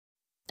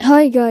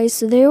Hi guys,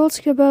 today we'll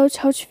talk about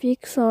how to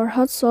fix or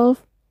how to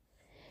solve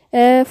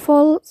a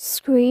full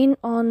screen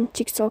on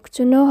TikTok.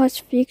 To know how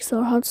to fix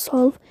or how to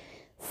solve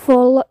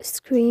full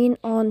screen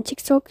on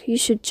TikTok, you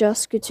should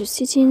just go to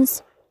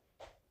settings.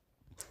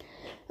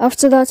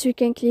 After that, you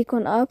can click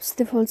on apps,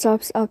 default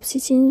apps, app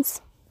settings.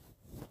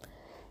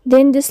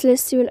 Then this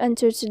list you will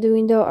enter to the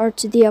window or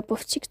to the app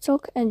of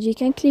TikTok, and you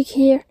can click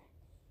here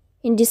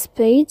in this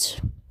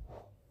page.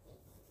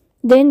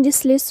 Then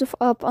this list of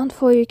app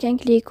info, you can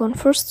click on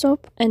first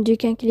stop and you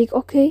can click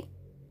OK.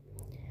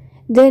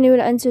 Then you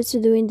will enter to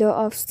the window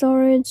of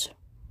storage.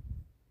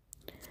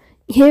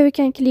 Here you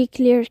can click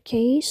clear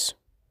cache.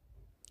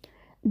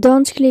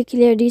 Don't click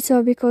clear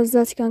data because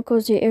that can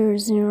cause you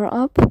errors in your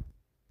app.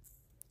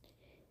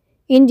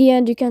 In the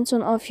end, you can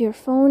turn off your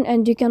phone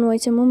and you can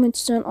wait a moment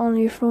to turn on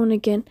your phone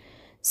again.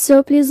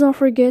 So please don't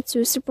forget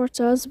to support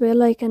us by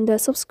like and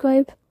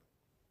subscribe.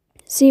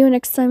 See you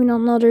next time in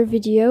another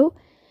video.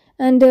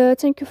 And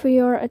thank you for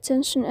your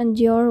attention and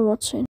your watching.